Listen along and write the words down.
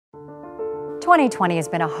2020 has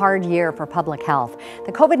been a hard year for public health.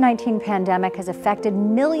 The COVID-19 pandemic has affected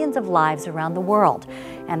millions of lives around the world,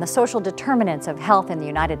 and the social determinants of health in the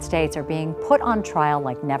United States are being put on trial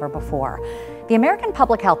like never before. The American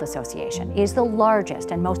Public Health Association is the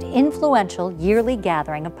largest and most influential yearly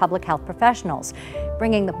gathering of public health professionals,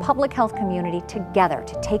 bringing the public health community together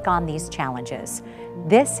to take on these challenges.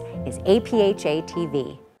 This is APHA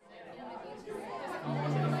TV.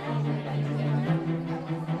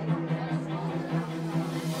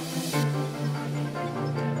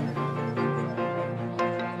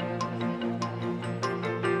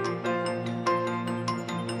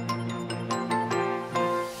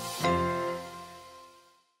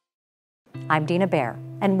 I'm Dina Baer,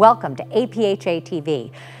 and welcome to APHA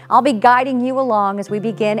TV. I'll be guiding you along as we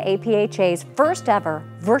begin APHA's first ever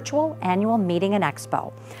virtual annual meeting and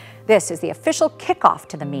expo. This is the official kickoff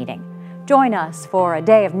to the meeting. Join us for a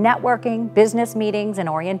day of networking, business meetings, and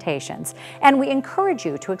orientations. And we encourage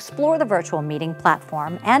you to explore the virtual meeting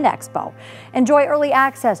platform and expo. Enjoy early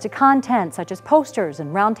access to content such as posters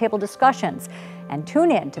and roundtable discussions. And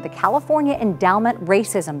tune in to the California Endowment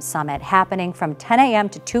Racism Summit happening from 10 a.m.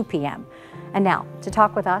 to 2 p.m. And now, to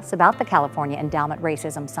talk with us about the California Endowment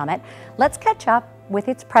Racism Summit, let's catch up with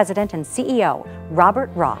its president and CEO, Robert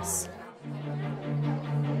Ross.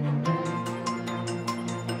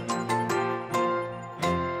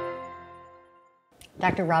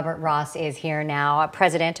 Dr. Robert Ross is here now,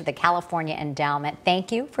 president of the California Endowment.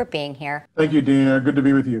 Thank you for being here. Thank you, Dina. Good to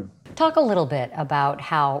be with you. Talk a little bit about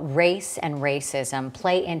how race and racism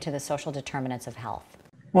play into the social determinants of health.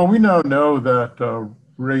 Well, we now know that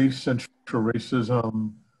race and structural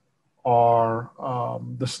racism are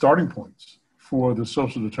the starting points for the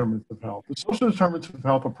social determinants of health. The social determinants of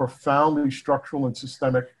health are profoundly structural and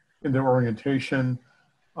systemic in their orientation.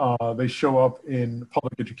 They show up in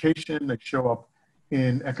public education. They show up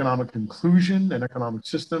in economic inclusion and economic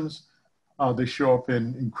systems. They show up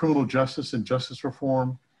in criminal justice and justice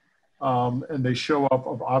reform. And they show up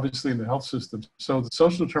obviously in the health system. So the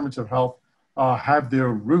social determinants of health have their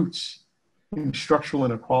roots in structural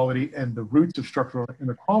inequality, and the roots of structural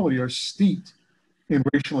inequality are steeped in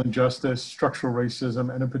racial injustice, structural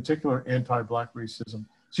racism, and in particular, anti-Black racism.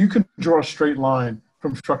 So you can draw a straight line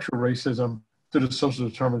from structural racism to the social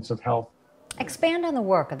determinants of health. Expand on the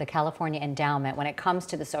work of the California Endowment when it comes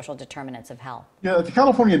to the social determinants of health. Yeah, at the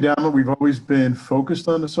California Endowment, we've always been focused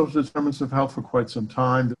on the social determinants of health for quite some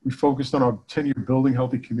time. We focused on our 10-year Building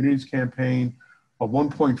Healthy Communities campaign, a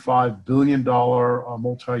 $1.5 billion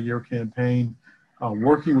multi-year campaign,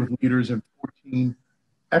 working with leaders in 14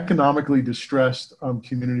 economically distressed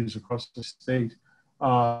communities across the state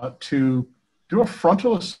to do a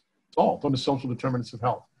frontal assault on the social determinants of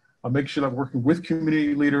health. Make sure that we're working with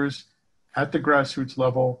community leaders at the grassroots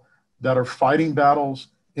level that are fighting battles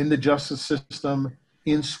in the justice system,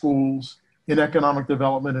 in schools, in economic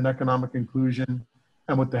development and economic inclusion,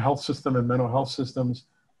 and with the health system and mental health systems,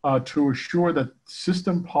 to assure that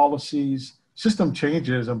system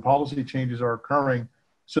changes and policy changes are occurring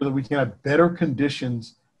so that we can have better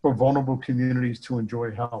conditions for vulnerable communities to enjoy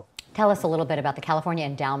health. Tell us a little bit about the California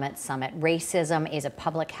Endowment Summit. Racism is a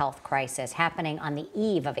public health crisis happening on the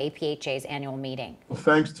eve of APHA's annual meeting. Well,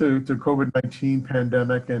 thanks to COVID-19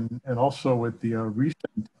 pandemic and also with the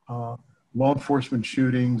recent law enforcement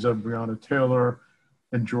shootings of Breonna Taylor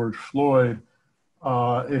and George Floyd,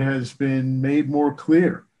 it has been made more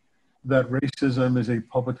clear that racism is a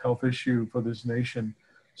public health issue for this nation.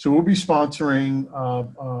 So we'll be sponsoring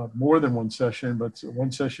more than one session, but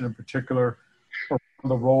one session in particular on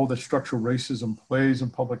the role that structural racism plays in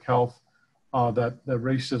public health, that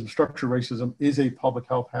structural racism is a public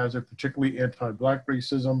health hazard, particularly anti-Black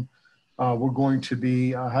racism. We're going to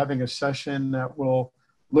be having a session that will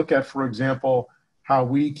look at, for example, how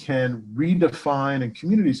we can redefine and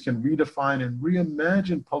communities can redefine and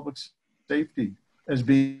reimagine public safety as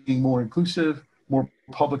being more inclusive, more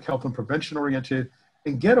public health and prevention oriented,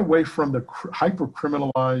 and get away from the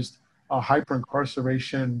hyper-criminalized,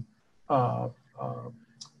 hyper-incarceration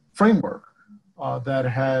framework that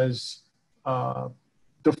has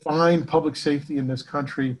defined public safety in this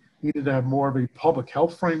country. We needed to have more of a public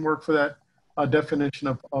health framework for that definition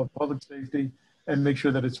of public safety, and make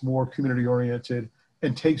sure that it's more community oriented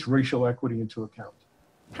and takes racial equity into account.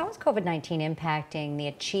 How is COVID-19 impacting the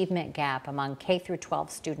achievement gap among K-12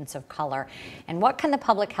 students of color, and what can the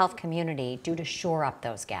public health community do to shore up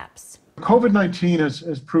those gaps? COVID-19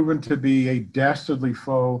 has proven to be a dastardly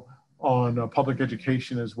foe on public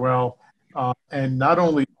education as well. And not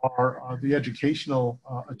only are the educational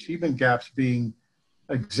achievement gaps being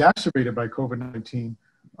exacerbated by COVID-19,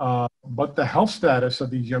 but the health status of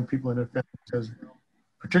these young people and their families has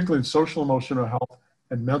particularly in social emotional health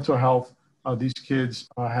and mental health. These kids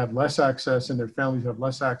have less access, and their families have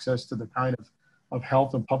less access to the kind of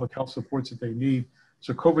health and public health supports that they need.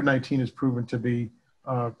 So COVID-19 has proven to be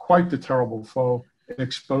quite the terrible foe in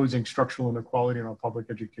exposing structural inequality in our public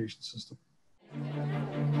education system.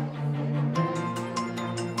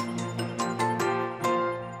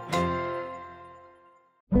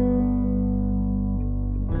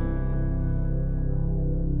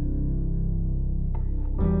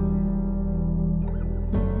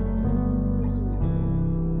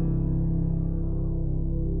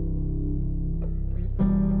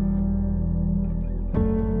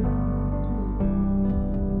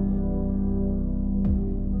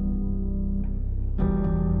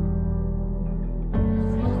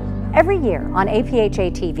 Every year on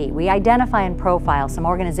APHA TV, we identify and profile some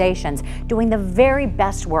organizations doing the very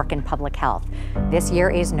best work in public health. This year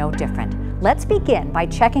is no different. Let's begin by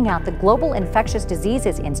checking out the Global Infectious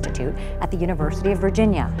Diseases Institute at the University of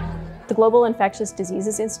Virginia. The Global Infectious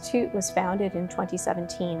Diseases Institute was founded in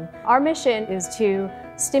 2017. Our mission is to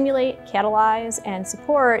stimulate, catalyze, and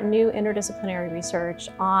support new interdisciplinary research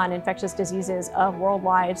on infectious diseases of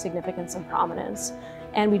worldwide significance and prominence.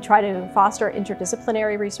 And we try to foster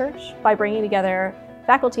interdisciplinary research by bringing together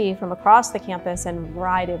faculty from across the campus and a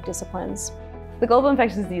variety of disciplines. The Global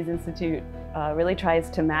Infectious Disease Institute really tries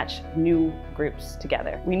to match new groups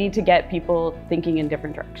together. We need to get people thinking in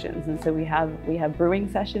different directions, and so we have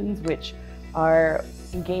brewing sessions, which are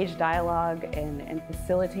engaged dialogue and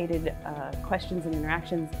facilitated questions and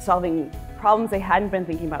interactions, solving problems they hadn't been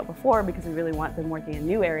thinking about before because we really want them working in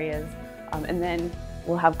new areas. And then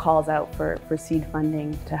we'll have calls out for seed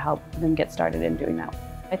funding to help them get started in doing that.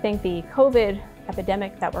 I think the COVID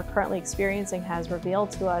epidemic that we're currently experiencing has revealed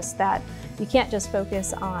to us that you can't just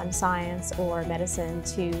focus on science or medicine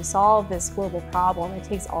to solve this global problem. It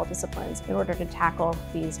takes all disciplines in order to tackle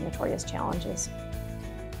these notorious challenges.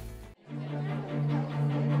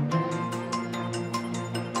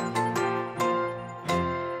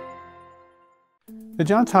 The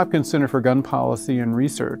Johns Hopkins Center for Gun Policy and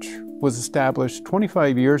Research was established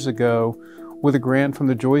 25 years ago with a grant from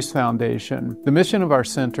the Joyce Foundation. The mission of our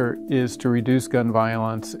center is to reduce gun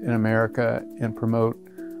violence in America and promote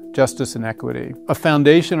justice and equity. A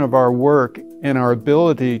foundation of our work and our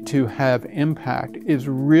ability to have impact is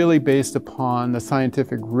really based upon the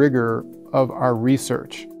scientific rigor of our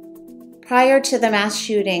research. Prior to the mass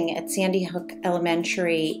shooting at Sandy Hook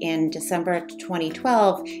Elementary in December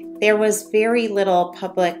 2012, there was very little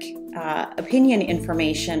public opinion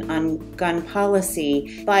information on gun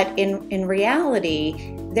policy, but in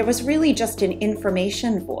reality, there was really just an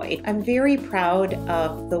information void. I'm very proud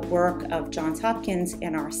of the work of Johns Hopkins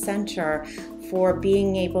and our center for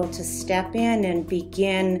being able to step in and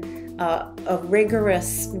begin a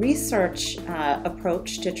rigorous research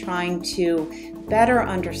approach to trying to better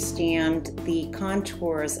understand the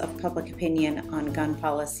contours of public opinion on gun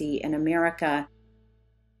policy in America.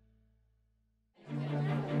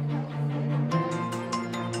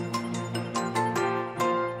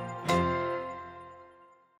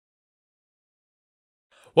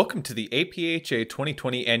 Welcome to the APHA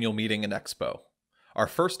 2020 Annual Meeting and Expo, our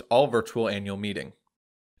first all-virtual annual meeting.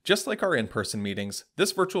 Just like our in-person meetings,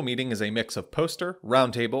 this virtual meeting is a mix of poster,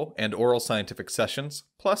 roundtable, and oral scientific sessions,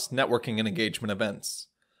 plus networking and engagement events.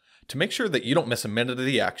 To make sure that you don't miss a minute of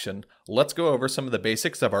the action, let's go over some of the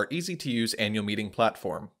basics of our easy-to-use annual meeting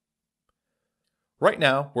platform. Right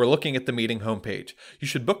now, we're looking at the meeting homepage. You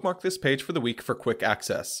should bookmark this page for the week for quick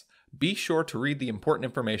access. Be sure to read the important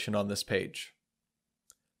information on this page.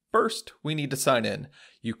 First, we need to sign in.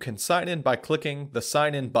 You can sign in by clicking the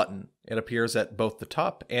Sign In button. It appears at both the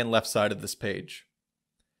top and left side of this page.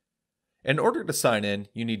 In order to sign in,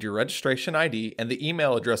 you need your registration ID and the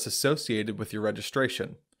email address associated with your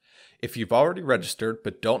registration. If you've already registered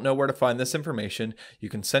but don't know where to find this information, you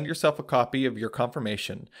can send yourself a copy of your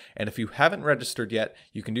confirmation, and if you haven't registered yet,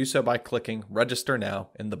 you can do so by clicking Register Now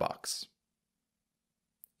in the box.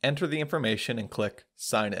 Enter the information and click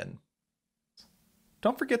Sign In.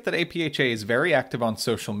 Don't forget that APHA is very active on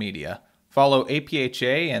social media. Follow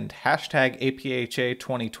APHA and hashtag APHA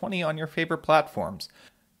 2020 on your favorite platforms.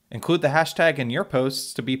 Include the hashtag in your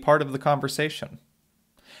posts to be part of the conversation.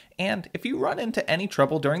 And if you run into any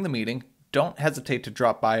trouble during the meeting, don't hesitate to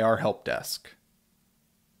drop by our help desk.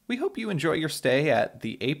 We hope you enjoy your stay at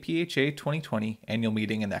the APHA 2020 Annual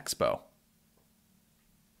Meeting and Expo.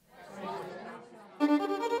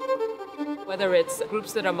 Whether it's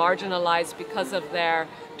groups that are marginalized because of their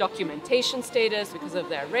documentation status, because of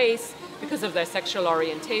their race, because of their sexual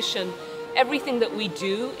orientation, everything that we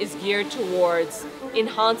do is geared towards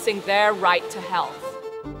enhancing their right to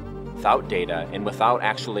health. without data and without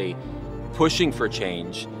actually pushing for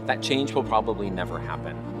change, that change will probably never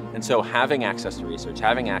happen. And so having access to research,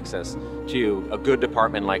 having access to a good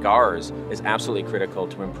department like ours is absolutely critical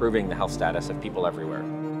to improving the health status of people everywhere.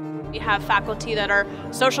 We have faculty that are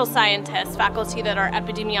social scientists, faculty that are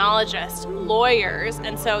epidemiologists, lawyers,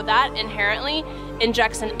 and so that inherently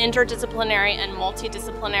injects an interdisciplinary and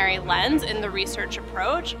multidisciplinary lens in the research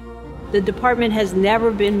approach. The department has never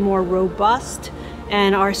been more robust,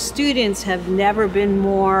 and our students have never been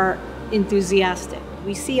more enthusiastic.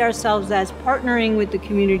 We see ourselves as partnering with the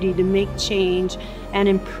community to make change and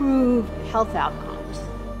improve health outcomes.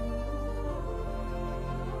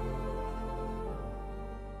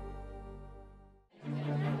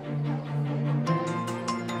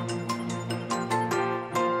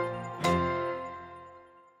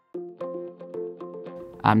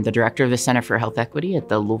 I'm the director of the Center for Health Equity at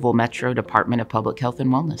the Louisville Metro Department of Public Health and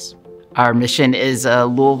Wellness. Our mission is a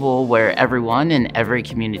Louisville where everyone in every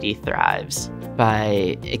community thrives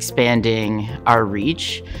by expanding our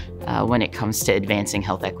reach when it comes to advancing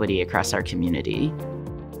health equity across our community.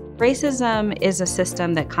 Racism is a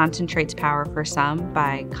system that concentrates power for some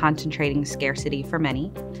by concentrating scarcity for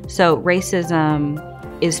many. So racism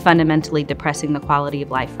is fundamentally depressing the quality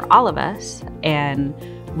of life for all of us and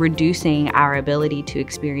reducing our ability to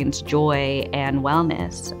experience joy and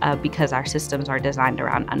wellness because our systems are designed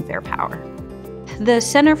around unfair power. The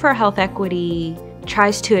Center for Health Equity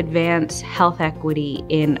tries to advance health equity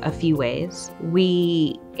in a few ways.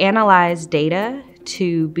 We analyze data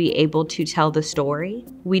to be able to tell the story.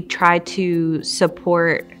 We try to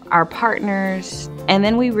support our partners, and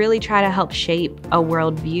then we really try to help shape a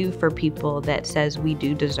worldview for people that says we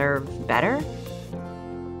do deserve better.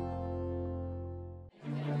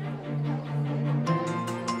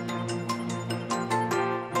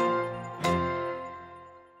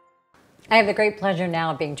 I have the great pleasure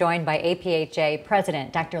now of being joined by APHA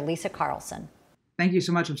President, Dr. Lisa Carlson. Thank you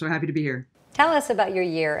so much. I'm so happy to be here. Tell us about your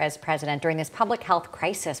year as president during this public health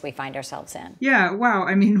crisis we find ourselves in. Yeah, wow.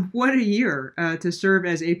 I mean, what a year to serve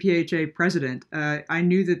as APHA president. I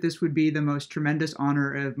knew that this would be the most tremendous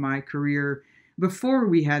honor of my career before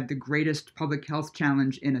we had the greatest public health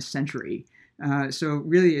challenge in a century. So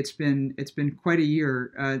really, it's been quite a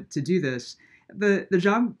year to do this. The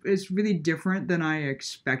job is really different than I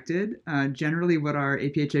expected. Generally, what our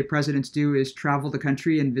APHA presidents do is travel the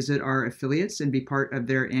country and visit our affiliates and be part of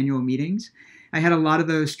their annual meetings. I had a lot of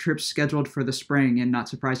those trips scheduled for the spring, and not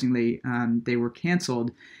surprisingly, they were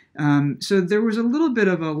canceled. So there was a little bit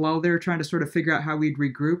of a lull there, trying to sort of figure out how we'd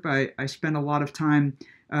regroup. I spent a lot of time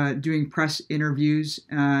doing press interviews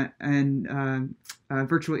and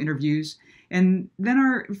virtual interviews. And then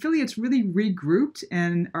our affiliates really regrouped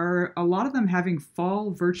and are a lot of them having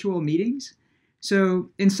fall virtual meetings. So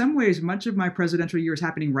in some ways, much of my presidential year is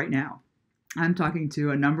happening right now. I'm talking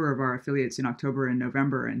to a number of our affiliates in October and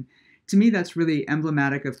November. And to me, that's really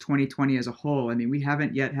emblematic of 2020 as a whole. I mean, we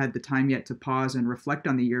haven't yet had the time yet to pause and reflect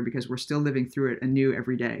on the year because we're still living through it anew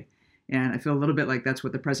every day. And I feel a little bit like that's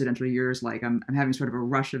what the presidential year is like. I'm having sort of a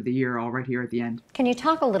rush of the year all right here at the end. Can you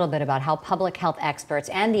talk a little bit about how public health experts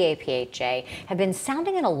and the APHA have been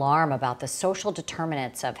sounding an alarm about the social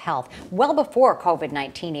determinants of health well before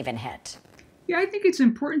COVID-19 even hit? Yeah, I think it's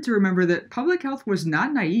important to remember that public health was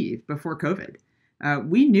not naive before COVID.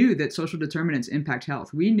 We knew that social determinants impact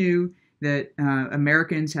health. We knew that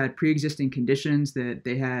Americans had pre-existing conditions, that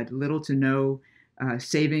they had little to no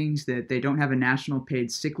savings, that they don't have a national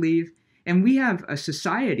paid sick leave. And we have a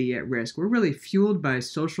society at risk. We're really fueled by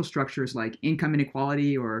social structures like income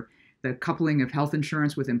inequality or the coupling of health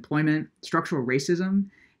insurance with employment, structural racism.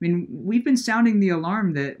 I mean, we've been sounding the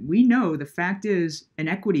alarm that we know the fact is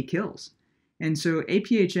inequity kills. And so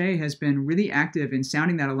APHA has been really active in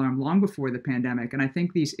sounding that alarm long before the pandemic. And I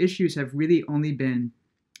think these issues have really only been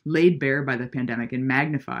laid bare by the pandemic and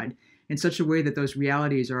magnified in such a way that those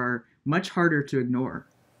realities are much harder to ignore.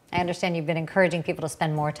 I understand you've been encouraging people to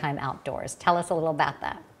spend more time outdoors. Tell us a little about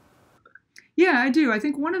that. Yeah, I do. I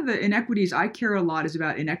think one of the inequities I care a lot is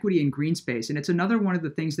about inequity in green space. And it's another one of the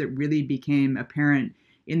things that really became apparent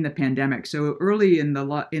in the pandemic. So early in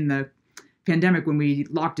the pandemic, when we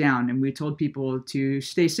locked down and we told people to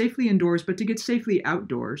stay safely indoors, but to get safely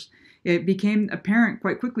outdoors, it became apparent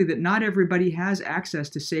quite quickly that not everybody has access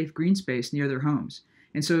to safe green space near their homes.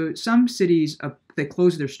 And so some cities, they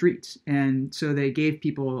closed their streets. And so they gave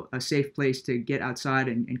people a safe place to get outside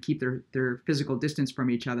and keep their physical distance from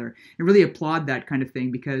each other. And really applaud that kind of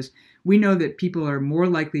thing, because we know that people are more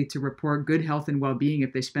likely to report good health and well-being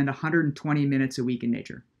if they spend 120 minutes a week in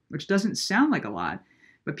nature, which doesn't sound like a lot,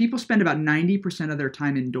 but people spend about 90% of their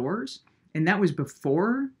time indoors. And that was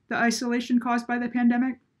before the isolation caused by the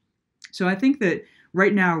pandemic. So I think that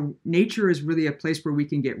right now, nature is really a place where we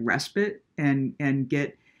can get respite and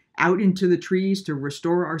get out into the trees to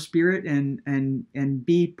restore our spirit and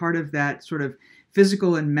be part of that sort of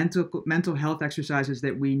physical and mental health exercises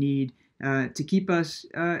that we need to keep us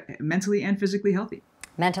mentally and physically healthy.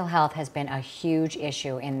 Mental health has been a huge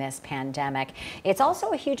issue in this pandemic. It's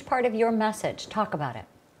also a huge part of your message. Talk about it.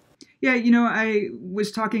 Yeah, you know, I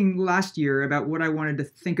was talking last year about what I wanted to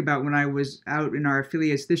think about when I was out in our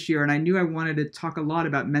affiliates this year, and I knew I wanted to talk a lot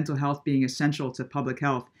about mental health being essential to public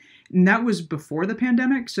health. And that was before the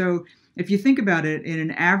pandemic. So if you think about it, in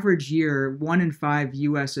an average year, 1 in 5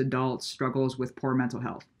 U.S. adults struggles with poor mental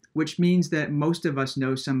health, which means that most of us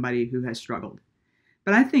know somebody who has struggled.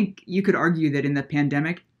 But I think you could argue that in the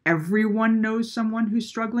pandemic, everyone knows someone who's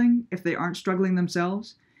struggling if they aren't struggling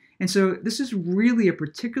themselves. And so this is really a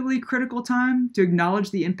particularly critical time to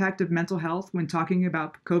acknowledge the impact of mental health when talking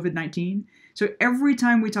about COVID-19. So every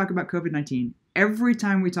time we talk about COVID-19, every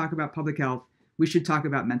time we talk about public health, we should talk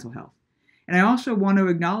about mental health. And I also want to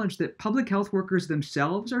acknowledge that public health workers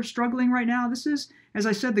themselves are struggling right now. This is, as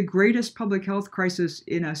I said, the greatest public health crisis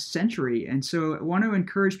in a century. And so I want to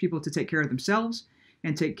encourage people to take care of themselves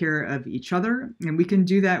and take care of each other. And we can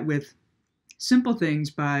do that with simple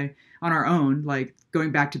things on our own, like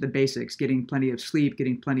going back to the basics, getting plenty of sleep,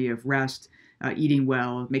 getting plenty of rest, eating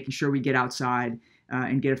well, making sure we get outside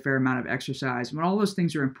and get a fair amount of exercise. And all those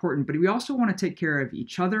things are important, but we also want to take care of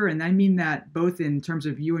each other. And I mean that both in terms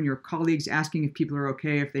of you and your colleagues asking if people are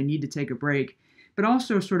okay, if they need to take a break, but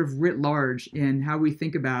also sort of writ large in how we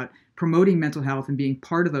think about promoting mental health and being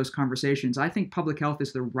part of those conversations. I think public health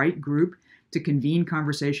is the right group to convene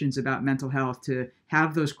conversations about mental health, to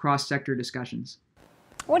have those cross-sector discussions.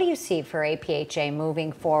 What do you see for APHA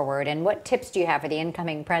moving forward, and what tips do you have for the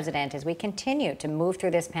incoming president as we continue to move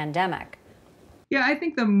through this pandemic? Yeah, I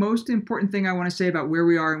think the most important thing I want to say about where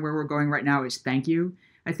we are and where we're going right now is thank you.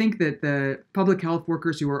 I think that the public health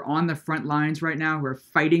workers who are on the front lines right now, who are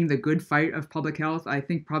fighting the good fight of public health, I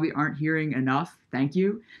think probably aren't hearing enough thank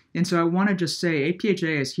you. And so I want to just say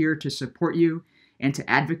APHA is here to support you and to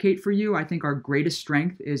advocate for you. I think our greatest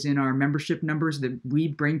strength is in our membership numbers that we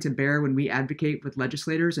bring to bear when we advocate with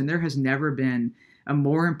legislators. And there has never been a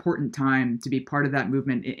more important time to be part of that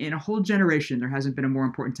movement. In a whole generation, there hasn't been a more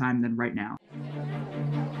important time than right now.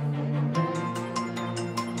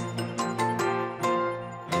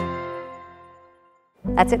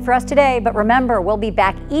 That's it for us today, but remember, we'll be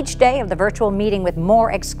back each day of the virtual meeting with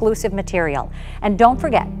more exclusive material. And don't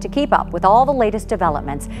forget to keep up with all the latest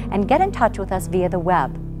developments and get in touch with us via the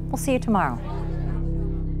web. We'll see you tomorrow.